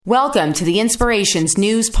Welcome to the Inspirations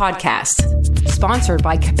News Podcast, sponsored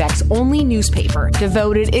by Quebec's only newspaper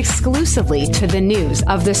devoted exclusively to the news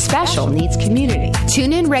of the special needs community.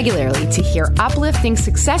 Tune in regularly to hear uplifting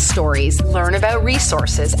success stories, learn about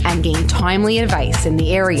resources, and gain timely advice in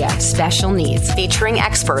the area of special needs, featuring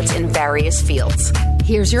experts in various fields.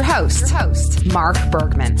 Here's your host, Mark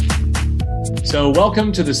Bergman. So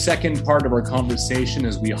welcome to the second part of our conversation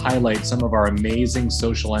as we highlight some of our amazing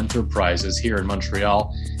social enterprises here in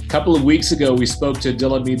Montreal. A couple of weeks ago, we spoke to De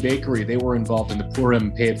La Mie Bakery. They were involved in the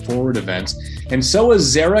Purim Pay It Forward event. And so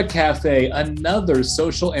is Zera Cafe, another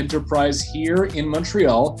social enterprise here in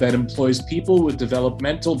Montreal that employs people with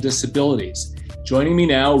developmental disabilities. Joining me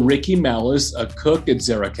now, Ricky Malice, a cook at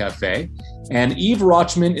Zera Cafe. And Eve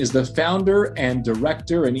Rochman is the founder and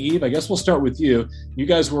director. And Eve, I guess we'll start with you. You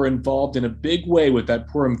guys were involved in a big way with that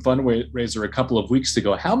Purim fundraiser a couple of weeks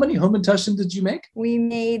ago. How many Hamantaschen did you make? We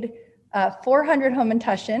made 400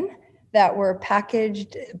 Hamantaschen that were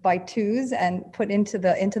packaged by twos and put into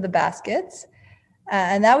the baskets.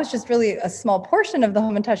 And that was just really a small portion of the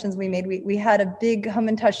Hamantaschens we made. We had a big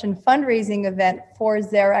Hamantaschen fundraising event for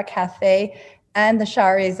Zera Cafe and the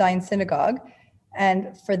Shaarei Zion Synagogue.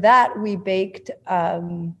 And for that, we baked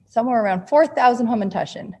somewhere around 4,000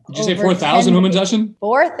 Hamantaschen. Did you say 4,000 Hamantaschen?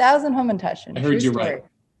 4,000 Hamantaschen. I heard you right.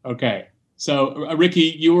 Okay. So,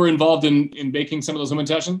 Ricky, you were involved in baking some of those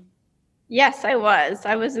Hamantaschen? Yes, I was.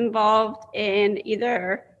 I was involved in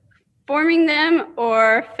either forming them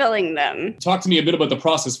or filling them. Talk to me a bit about the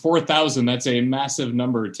process. 4,000, that's a massive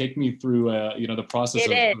number. Take me through, the process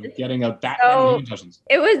of getting that many Hamantaschens.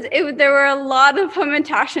 There were a lot of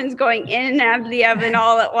Hamantaschens going in and out of the oven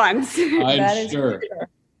all at once. I'm sure.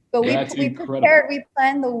 But we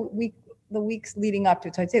planned the weeks leading up to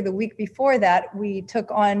it. So I'd say the week before that, we took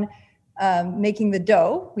on making the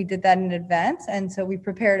dough. We did that in advance. And so we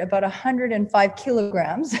prepared about 105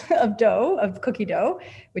 kilograms of cookie dough,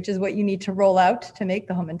 which is what you need to roll out to make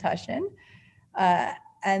the Hamantaschen.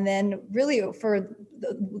 And then really for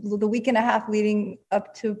the week and a half leading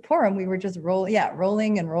up to Purim, we were just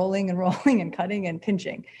rolling and cutting and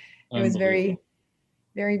pinching. It was very,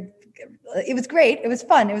 very, it was great. It was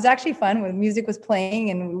fun. It was actually fun when music was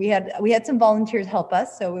playing, and we had some volunteers help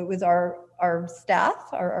us. So it was our staff,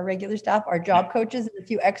 our regular staff, our job coaches, and a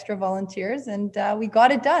few extra volunteers, and we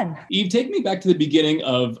got it done. Eve, take me back to the beginning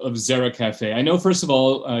of Zera Cafe. I know, first of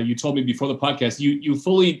all, you told me before the podcast, you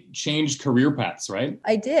fully changed career paths, right?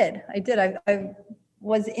 I did. I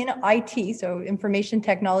was in IT, so information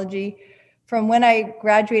technology, from when I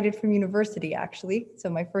graduated from university, actually. So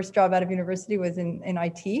my first job out of university was in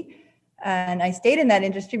IT. And I stayed in that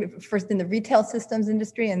industry, first in the retail systems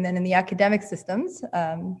industry and then in the academic systems.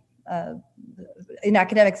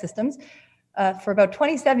 For about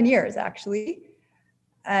 27 years, actually.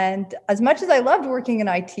 And as much as I loved working in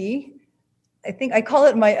IT, I think I call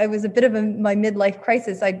it I was a bit of my midlife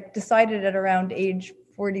crisis. I decided at around age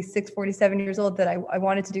 46, 47 years old that I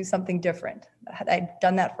wanted to do something different. I'd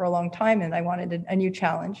done that for a long time and I wanted a new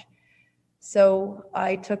challenge. So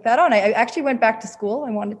I took that on. I actually went back to school.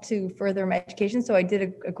 I wanted to further my education. So I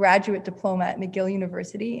did a graduate diploma at McGill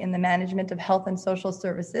University in the management of health and social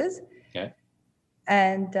services. Okay.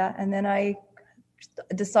 And then I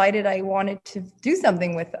decided I wanted to do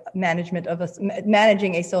something with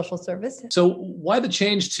managing a social service. So why the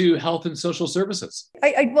change to health and social services?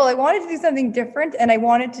 I wanted to do something different, and I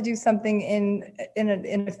wanted to do something in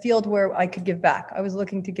a field where I could give back. I was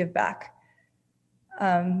looking to give back.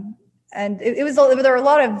 And there were a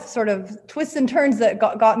lot of sort of twists and turns that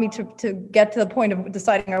got me to get to the point of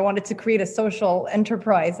deciding I wanted to create a social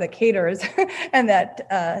enterprise that caters and that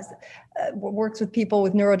works with people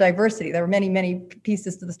with neurodiversity. There were many, many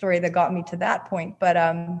pieces to the story that got me to that point. But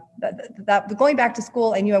that going back to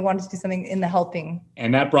school, I knew I wanted to do something in the helping.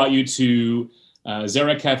 And that brought you to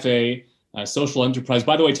Zera Cafe, social enterprise.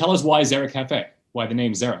 By the way, tell us why Zera Cafe, why the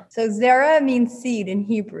name Zera. So Zera means seed in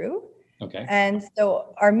Hebrew. Okay. And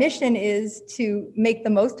so our mission is to make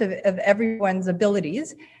the most of everyone's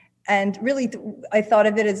abilities. And really, I thought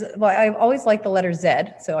of it as, I've always liked the letter Z.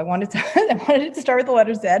 So I wanted to start with the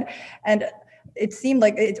letter Z. And it seemed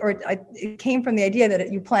like it came from the idea that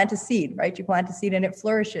you plant a seed, right? You plant a seed and it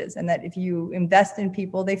flourishes. And that if you invest in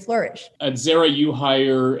people, they flourish. At Zera, you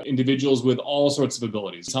hire individuals with all sorts of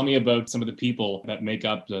abilities. Tell me about some of the people that make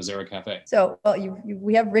up Zera Cafe. So,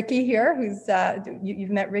 we have Ricky here, who's,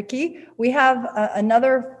 you've met Ricky. We have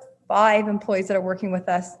another 5 employees that are working with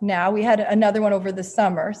us now. We had another one over the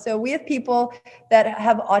summer. So we have people that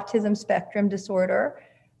have autism spectrum disorder.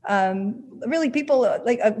 Really people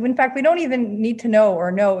in fact, we don't even need to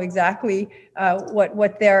know exactly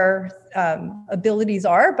what their abilities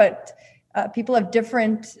are, but People have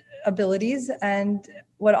different abilities, and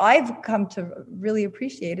what I've come to really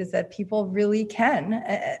appreciate is that people really can,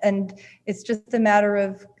 and it's just a matter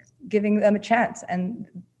of giving them a chance. And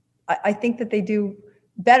I think that they do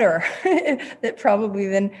better that probably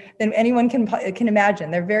than anyone can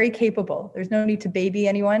imagine. They're very capable. There's no need to baby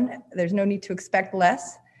anyone. There's no need to expect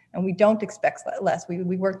less. And we don't expect less.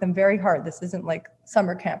 We work them very hard. This isn't like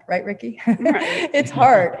summer camp, right, Ricky? Right. It's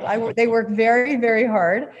hard. They work very, very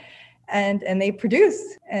hard. And they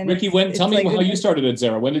produce. And Ricky, tell me how you started at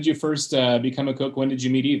Zara. When did you first become a cook? When did you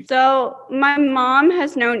meet Eve? So my mom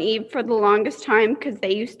has known Eve for the longest time because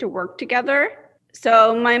they used to work together.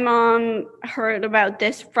 So my mom heard about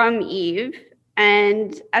this from Eve.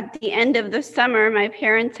 And at the end of the summer, my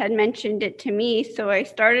parents had mentioned it to me. So I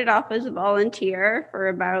started off as a volunteer for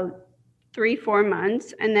about 3-4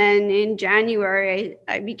 months. And then in January,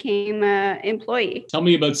 I became an employee. Tell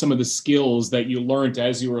me about some of the skills that you learned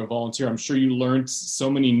as you were a volunteer. I'm sure you learned so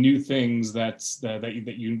many new things that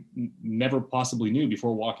you never possibly knew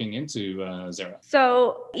before walking into Zara.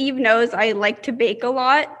 So Eve knows I like to bake a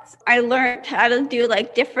lot. I learned how to do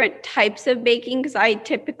like different types of baking because I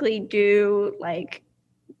typically do like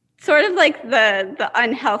sort of like the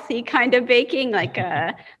unhealthy kind of baking, like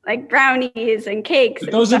brownies and cakes.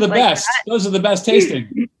 But those are the best. Those are the best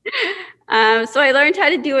tasting. So I learned how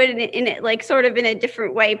to do it in like sort of in a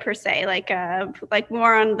different way per se, like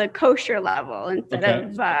more on the kosher level instead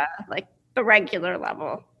of like the regular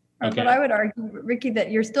level. Okay. But I would argue, Ricky,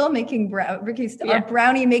 that you're still making Ricky's our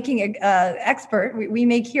brownie making expert. We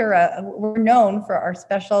make here we're known for our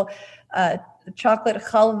special chocolate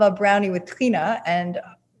chalva brownie with trina, and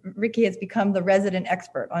Ricky has become the resident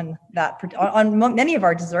expert on that, on many of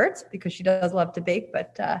our desserts, because she does love to bake,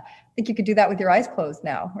 but I think you could do that with your eyes closed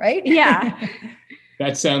now, right? Yeah.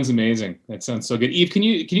 That sounds amazing. That sounds so good. Eve, can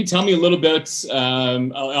you tell me a little bit,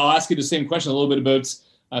 I'll ask you the same question, a little bit about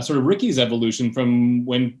sort of Ricky's evolution from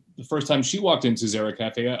when the first time she walked into Zara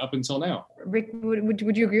Cafe up until now. Rick, would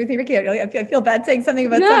you agree with me, Ricky? I feel bad saying something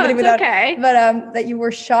about somebody without, okay. But that you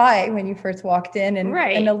were shy when you first walked in, and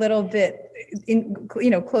a little bit,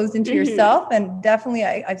 closed into yourself. And definitely,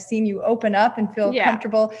 I've seen you open up and feel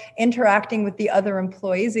comfortable interacting with the other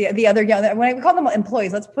employees, the other young. When I call them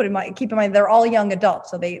employees, keep in mind they're all young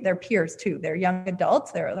adults, so they're peers too. They're young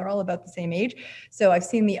adults. They're all about the same age. So I've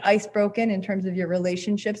seen the ice broken in terms of your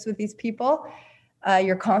relationships with these people.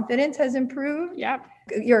 Your confidence has improved. Yeah.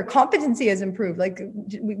 Your competency has improved. Like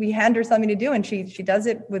we hand her something to do, and she does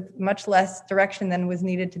it with much less direction than was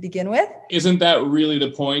needed to begin with. Isn't that really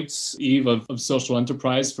the point, Eve, of social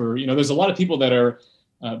enterprise? For there's a lot of people that are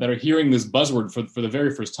hearing this buzzword for the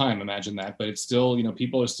very first time. Imagine that, but it's still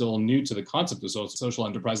people are still new to the concept of social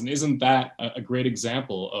enterprise, and isn't that a great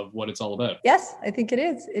example of what it's all about? Yes, I think it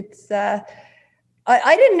is. It's.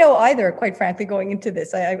 I didn't know either, quite frankly, going into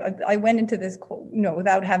this. I went into this,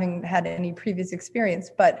 without having had any previous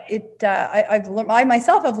experience. But I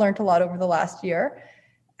myself have learned a lot over the last year,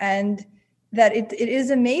 and that it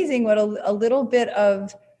is amazing what a little bit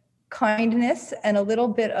of kindness and a little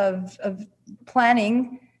bit of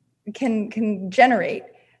planning can generate.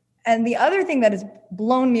 And the other thing that has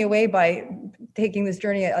blown me away by taking this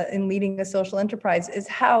journey in leading a social enterprise is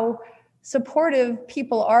how supportive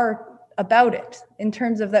people are about it, in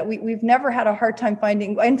terms of that we've never had a hard time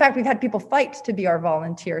finding. In fact, we've had people fight to be our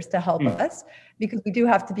volunteers to help us, because we do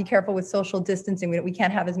have to be careful with social distancing. We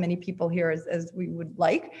can't have as many people here as we would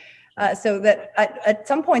like. So that at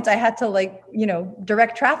some points I had to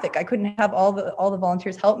direct traffic. I couldn't have all the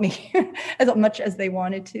volunteers help me as much as they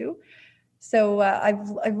wanted to. So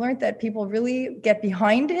I've learned that people really get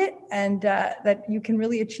behind it, and that you can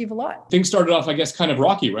really achieve a lot. Things started off, I guess, kind of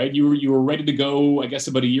rocky, right? You were ready to go, I guess,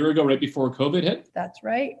 about a year ago, right before COVID hit. That's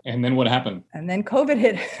right. And then what happened? And then COVID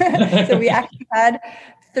hit. So we actually had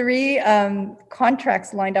 3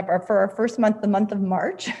 contracts lined up for our first month, the month of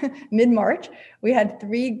March, mid-March. We had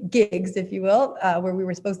 3 gigs, if you will, where we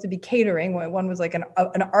were supposed to be catering. One was like an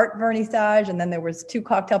art vernissage, and then there was 2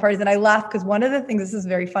 cocktail parties. And I laughed because one of the things, this is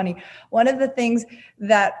very funny, one of the things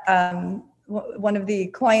that one of the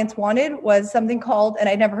clients wanted was something called, and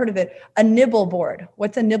I'd never heard of it, a nibble board.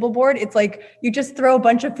 What's a nibble board? It's like you just throw a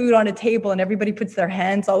bunch of food on a table and everybody puts their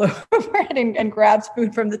hands all over it and grabs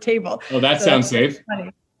food from the table. Oh, that sounds safe.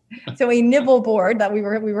 Funny. So a nibble board, that we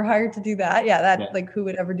were hired to do that. Like who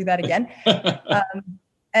would ever do that again?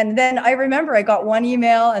 And then I remember I got 1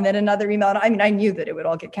 email and then another email. I mean, I knew that it would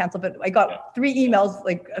all get canceled, but I got 3 emails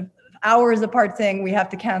like hours apart saying we have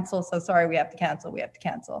to cancel. So sorry, we have to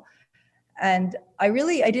cancel. And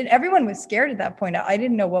everyone was scared at that point. I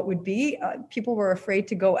didn't know what would be. People were afraid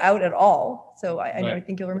to go out at all. So I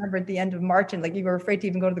think you'll remember at the end of March, and like you were afraid to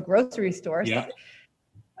even go to the grocery store. Yeah.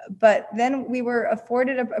 But then we were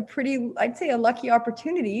afforded a pretty, I'd say a lucky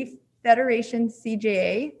opportunity. Federation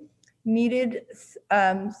CJA needed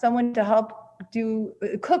someone to help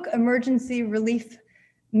cook emergency relief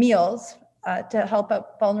meals to help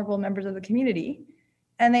out vulnerable members of the community.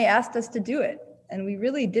 And they asked us to do it. And we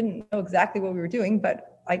really didn't know exactly what we were doing,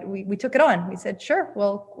 but we took it on. We said, sure,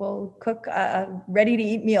 we'll cook ready to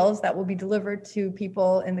eat meals that will be delivered to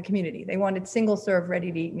people in the community. They wanted single serve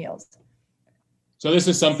ready to eat meals. So this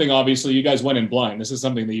is something, obviously you guys went in blind. This is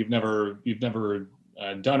something that you've never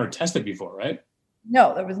done or tested before, right?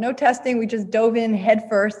 No, there was no testing. We just dove in head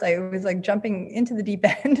first. I was like jumping into the deep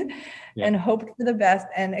end and hoped for the best.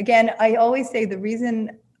 And again, I always say the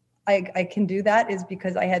reason I can do that is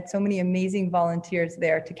because I had so many amazing volunteers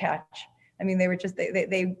there to catch. I mean, they were just,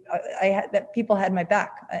 people had my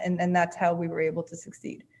back, and that's how we were able to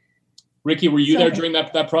succeed. Ricky, were you there during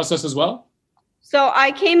that process as well? So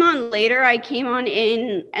I came on later. I came on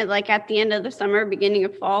at the end of the summer, beginning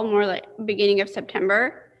of fall, more like beginning of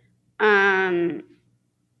September.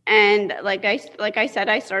 And like I said,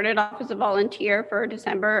 I started off as a volunteer for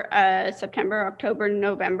December, September, October,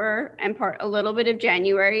 November, and a little bit of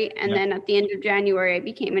January. And then at the end of January, I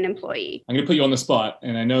became an employee. I'm going to put you on the spot.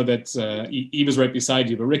 And I know that Eve is right beside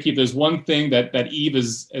you. But Ricky, if there's one thing that Eve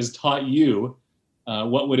has taught you,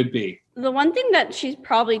 what would it be? The one thing that she's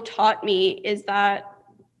probably taught me is that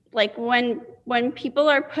like when people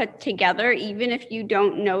are put together, even if you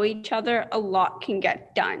don't know each other, a lot can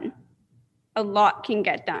get done.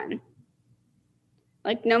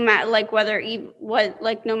 Like no matter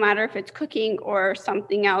no matter if it's cooking or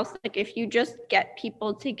something else, like if you just get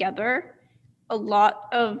people together, a lot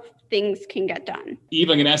of things can get done. Eve,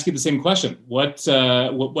 I'm going to ask you the same question. What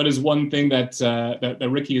is one thing that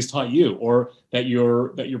Ricky has taught you, or that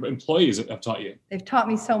your employees have taught you? They've taught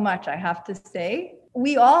me so much, I have to say.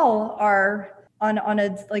 We all are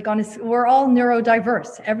we're all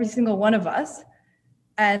neurodiverse, every single one of us.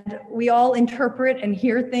 And we all interpret and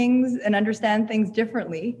hear things and understand things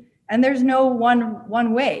differently. And there's no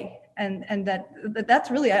one way. And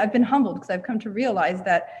that's really, I've been humbled because I've come to realize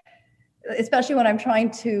that, especially when I'm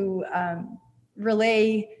trying to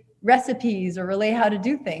relay recipes or relay how to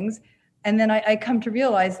do things. And then I come to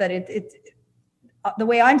realize that it's the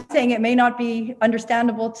way I'm saying it may not be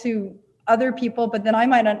understandable to other people, but then I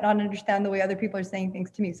might not understand the way other people are saying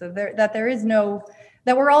things to me. So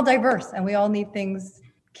that we're all diverse and we all need things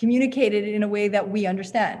communicated in a way that we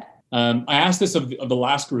understand. I asked this of the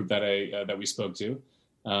last group that we spoke to.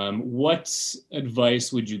 What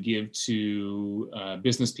advice would you give to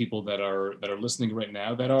business people that are listening right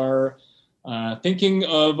now, that are thinking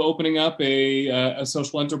of opening up a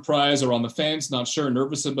social enterprise, or on the fence, not sure,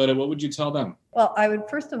 nervous about it? What would you tell them? Well, I would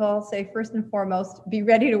first of all say, first and foremost, be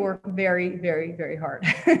ready to work very, very, very hard.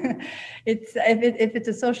 If it's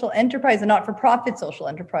a social enterprise, a not-for-profit social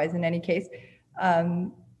enterprise in any case,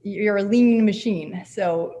 you're a lean machine.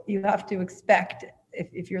 So you have to expect,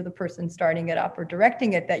 if you're the person starting it up or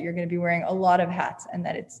directing it, that you're going to be wearing a lot of hats, and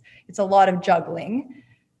that it's a lot of juggling.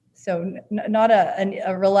 So not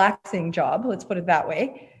a relaxing job, let's put it that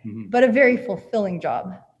way, but a very fulfilling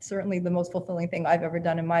job. Certainly the most fulfilling thing I've ever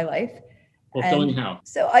done in my life. Fulfilling how?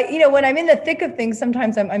 So when I'm in the thick of things,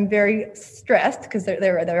 sometimes I'm very stressed because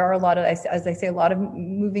there are a lot of, as I say, a lot of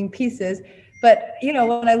moving pieces. But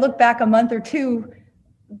when I look back a month or two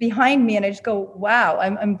behind me and I just go, wow,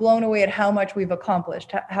 I'm blown away at how much we've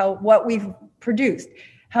accomplished, what we've produced,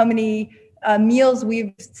 how many meals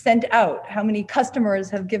we've sent out, how many customers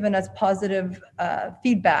have given us positive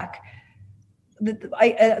feedback,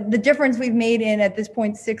 the difference we've made in, at this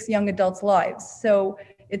point, 6 young adults' lives. So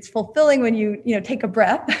it's fulfilling when you take a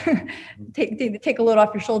breath, take a load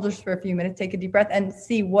off your shoulders for a few minutes, take a deep breath, and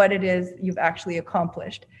see what it is you've actually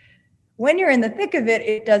accomplished. When you're in the thick of it,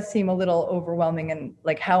 it does seem a little overwhelming, and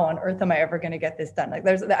like, how on earth am I ever going to get this done? Like,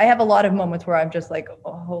 I have a lot of moments where I'm just like,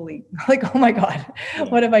 oh my God,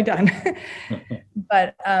 what have I done?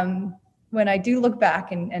 But when I do look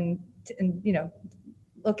back and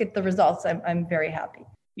look at the results, I'm very happy.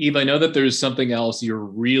 Eve, I know that there's something else you're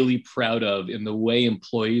really proud of in the way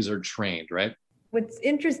employees are trained, right? What's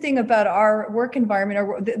interesting about our work environment,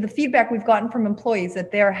 or the feedback we've gotten from employees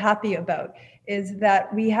that they're happy about, is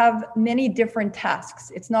that we have many different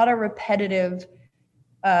tasks. It's not a repetitive,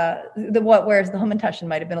 whereas the Home and Tushin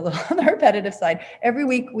might have been a little on the repetitive side. Every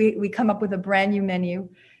week we come up with a brand new menu,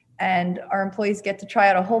 And our employees get to try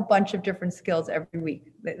out a whole bunch of different skills every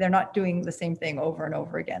week. They're not doing the same thing over and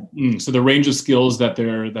over again. So the range of skills that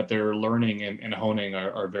they're learning and honing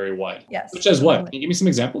are very wide. Yes. Such as what? Can you give me some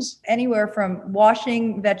examples? Anywhere from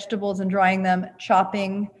washing vegetables and drying them,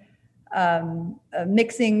 chopping,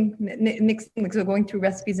 mixing, so going through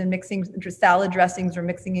recipes and mixing salad dressings or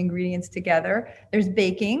mixing ingredients together. There's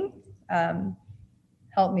baking.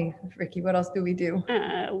 Help me, Ricky. What else do we do?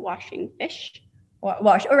 Washing fish.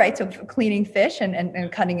 Wash. All right. So cleaning fish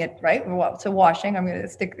and cutting it, right? So washing, I'm going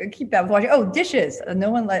to keep that with washing. Oh, dishes.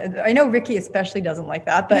 No one, I know Ricky especially doesn't like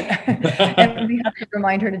that, but and we have to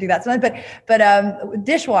remind her to do that. So, but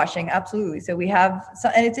dishwashing, absolutely. So we have,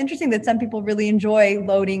 and it's interesting that some people really enjoy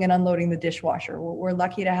loading and unloading the dishwasher. We're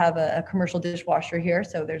lucky to have a commercial dishwasher here.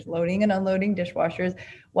 So there's loading and unloading dishwashers,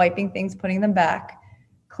 wiping things, putting them back,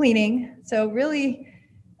 cleaning. So really,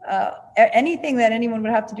 anything that anyone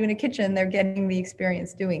would have to do in a kitchen, they're getting the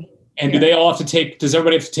experience doing. And do they all have to does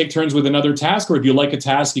everybody have to take turns with another task, or if you like a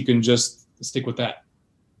task, you can just stick with that?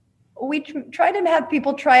 We try to have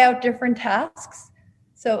people try out different tasks.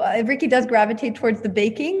 So Ricky does gravitate towards the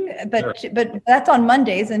baking, but Sure. but that's on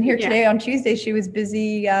Mondays. And here today on Tuesday, she was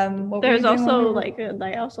busy. There's also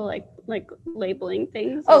I also like labeling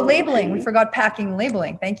things. Oh, labeling. We forgot packing and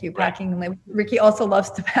labeling. Thank you. Packing and labeling. Ricky also loves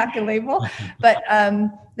to pack and label. But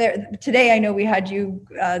today I know we had you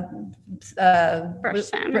brush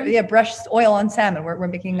salmon. Brush oil on salmon. We're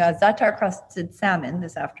making za'atar crusted salmon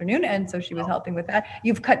this afternoon, and so she was helping with that.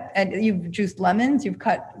 You've juiced lemons. You've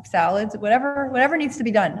cut salads. Whatever needs to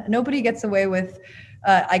be done. Nobody gets away with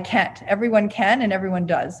I can't. Everyone can, and everyone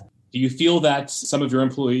does. Do you feel that some of your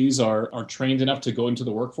employees are trained enough to go into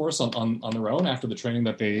the workforce on their own after the training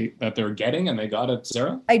that they're getting and they got at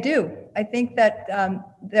Zara? I do. I think that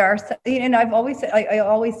there are, and I always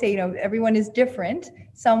say, everyone is different.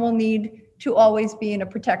 Some will need to always be in a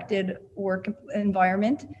protected work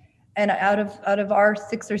environment, and out of our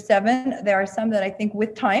 6 or 7, there are some that I think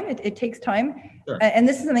with time, it takes time. Sure. And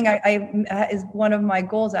this is something I is one of my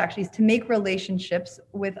goals actually, is to make relationships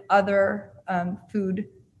with other food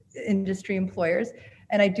industry employers,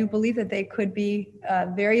 and I do believe that they could be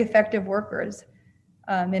very effective workers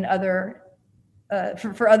in other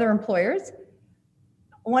for other employers.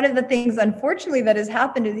 One of the things, unfortunately, that has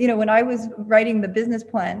happened is, when I was writing the business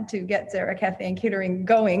plan to get Zara Cafe and Catering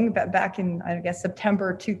going back in, I guess,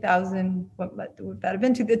 September 2000, what would that have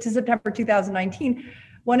been, to September 2019.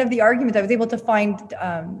 One of the arguments, I was able to find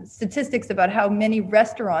statistics about how many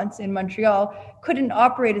restaurants in Montreal couldn't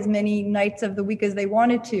operate as many nights of the week as they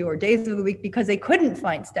wanted to, or days of the week, because they couldn't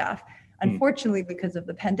find staff. Unfortunately, because of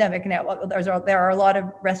the pandemic, now there are a lot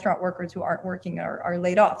of restaurant workers who aren't working or are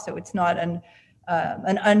laid off. So it's not it's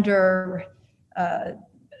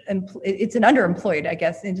an underemployed, I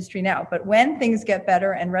guess, industry now. But when things get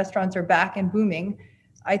better and restaurants are back and booming,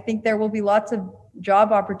 I think there will be lots of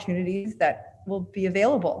job opportunities that will be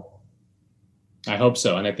available. I hope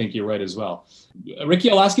so. And I think you're right as well.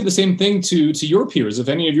 Ricky, I'll ask you the same thing to your peers. If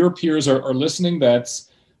any of your peers are listening that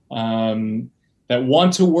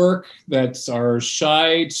want to work, that are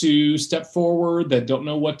shy to step forward, that don't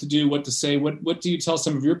know what to do, what to say, what do you tell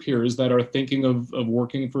some of your peers that are thinking of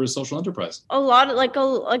working for a social enterprise? A lot of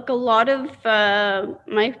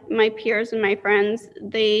my peers and my friends,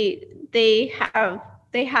 they have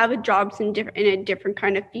jobs in a different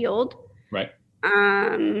kind of field. Right.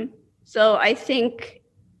 So I think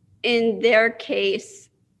in their case,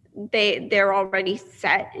 they're already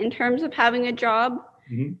set in terms of having a job.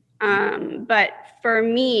 Mm-hmm. But for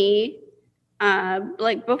me,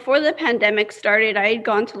 before the pandemic started, I had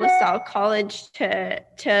gone to LaSalle College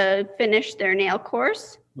to finish their nail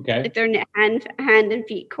course, like their hand and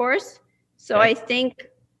feet course. So I think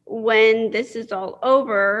when this is all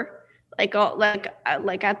over, like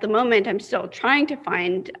at the moment, I'm still trying to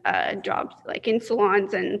find jobs like in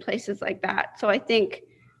salons and places like that. So I think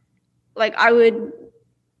I would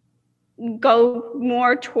go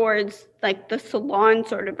more towards the salon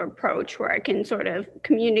sort of approach, where I can sort of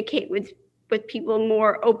communicate with people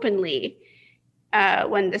more openly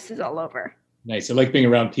when this is all over. Nice. I like being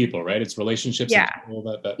around people, right? It's relationships. Yeah. And people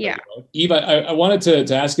that Eve, I wanted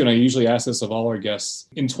to ask you, and I usually ask this of all our guests.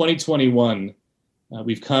 In 2021,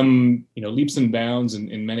 we've come, leaps and bounds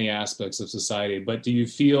in many aspects of society. But do you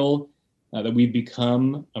feel that we've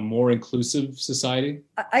become a more inclusive society?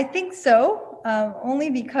 I think so.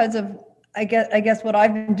 Only because of, I guess what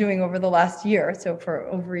I've been doing over the last year. So for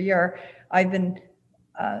over a year, I've been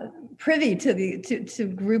privy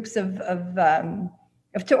to groups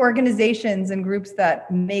to organizations and groups that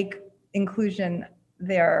make inclusion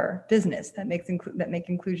their business, that make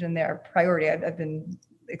inclusion their priority. I've been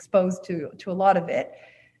exposed to a lot of it.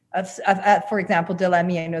 For example, De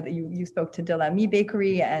L'Ami, I know that you spoke to De L'Ami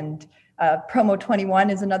Bakery, and Promo 21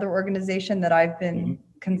 is another organization that I've been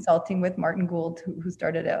consulting with, Martin Gould, who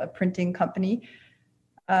started a printing company.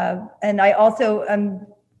 And I also am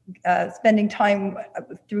spending time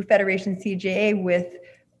through Federation CJA with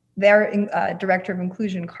their Director of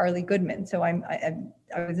Inclusion, Carly Goodman. So I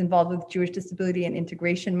was involved with Jewish Disability and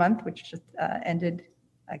Integration Month, which just ended,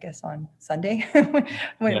 I guess, on Sunday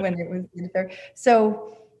when it was there.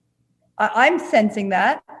 So I'm sensing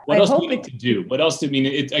that. What else do we need to do? What else do you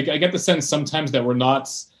mean? I get the sense sometimes that we're not.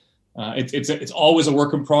 It's always a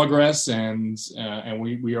work in progress, and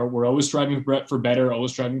we're always striving for better,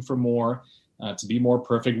 always striving for more, to be more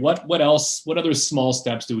perfect. What else? What other small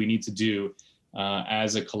steps do we need to do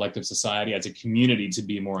as a collective society, as a community, to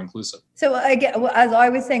be more inclusive? So as I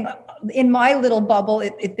was saying, in my little bubble,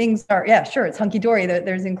 things are, sure, it's hunky dory.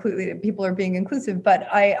 There's people are being inclusive, but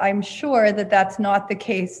I'm sure that that's not the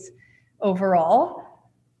case overall.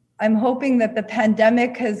 I'm hoping that the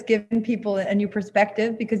pandemic has given people a new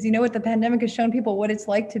perspective, because what the pandemic has shown people, what it's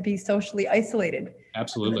like to be socially isolated.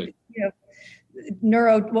 Absolutely.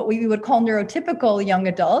 What we would call neurotypical young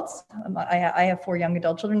adults. I have 4 young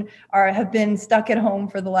adult children, have been stuck at home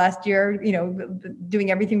for the last year,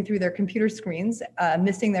 doing everything through their computer screens,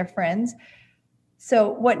 missing their friends.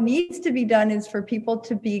 So what needs to be done is for people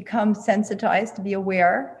to become sensitized, to be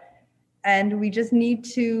aware, and we just need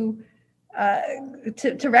to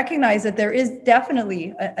recognize that there is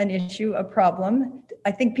definitely an issue, a problem.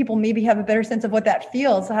 I think people maybe have a better sense of what that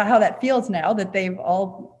feels, how that feels now that they've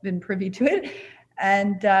all been privy to it,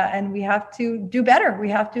 and we have to do better. We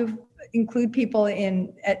have to include people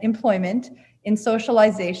at employment, in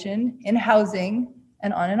socialization, in housing,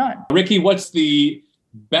 and on and on. Ricky, what's the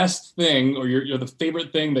best thing, or your the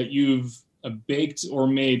favorite thing that you've baked or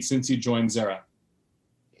made since you joined Zera?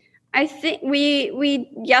 I think we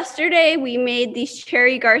yesterday we made these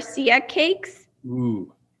Cherry Garcia cakes.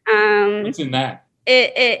 Ooh. What's in that?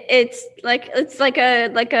 It's like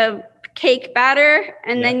a cake batter,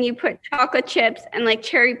 and then you put chocolate chips and like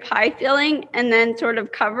cherry pie filling, and then sort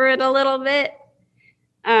of cover it a little bit.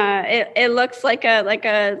 It looks like a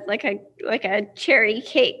cherry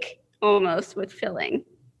cake almost, with filling.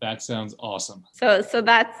 That sounds awesome. So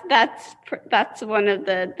that's one of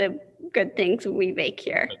the good things we bake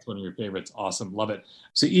here. That's one of your favorites. Awesome. Love it.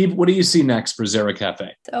 So Eve, what do you see next for Zera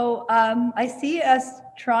Cafe? So I see us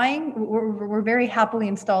trying, we're very happily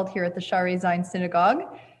installed here at the Shaarei Zion Synagogue,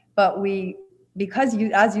 but because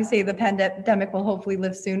as you say, the pandemic will hopefully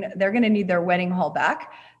live soon, they're going to need their wedding hall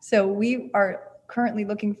back. So we are currently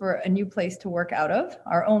looking for a new place to work out of,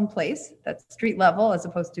 our own place that's street level, as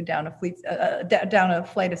opposed to down a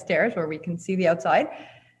flight of stairs where we can see the outside.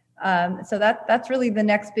 So that's really the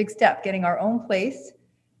next big step, getting our own place,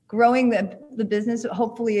 growing the business.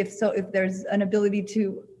 Hopefully, if there's an ability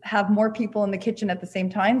to have more people in the kitchen at the same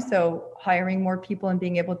time, so hiring more people and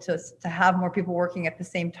being able to have more people working at the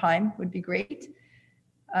same time would be great.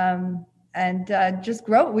 And just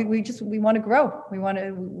grow. We want to grow.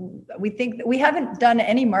 We think that we haven't done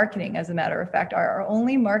any marketing, as a matter of fact. Our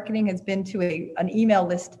only marketing has been to an email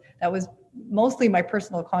list that was mostly my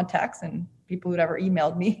personal contacts and people who'd ever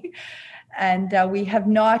emailed me. And we have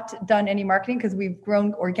not done any marketing because we've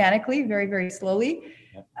grown organically, very, very slowly.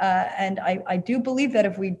 And I do believe that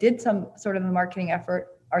if we did some sort of a marketing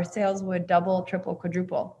effort, our sales would double, triple,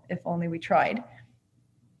 quadruple, if only we tried.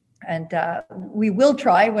 And we will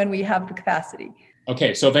try when we have the capacity.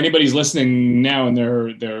 Okay, so if anybody's listening now and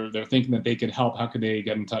they're thinking that they could help, how could they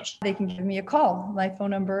get in touch? They can give me a call. My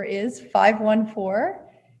phone number is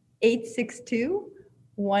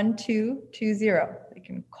 514-862-1220. They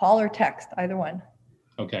can call or text, either one.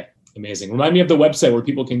 Okay, amazing. Remind me of the website where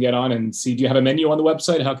people can get on and see. Do you have a menu on the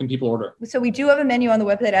website? How can people order? So we do have a menu on the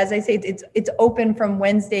website. As I say, it's open from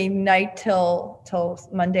Wednesday night till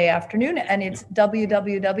Monday afternoon, and it's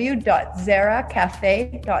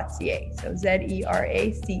www.zeracafe.ca. So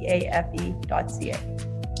ZERACAFE.ca.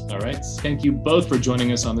 All right. Thank you both for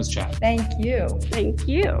joining us on this chat. Thank you. Thank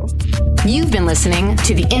you. You've been listening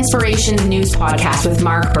to the Inspirations News Podcast with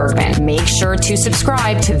Mark Bergman. Make sure to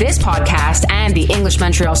subscribe to this podcast and the English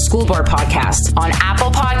Montreal School Board podcast on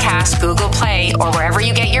Apple Podcasts, Google Play, or wherever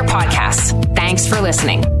you get your podcasts. Thanks for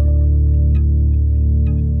listening.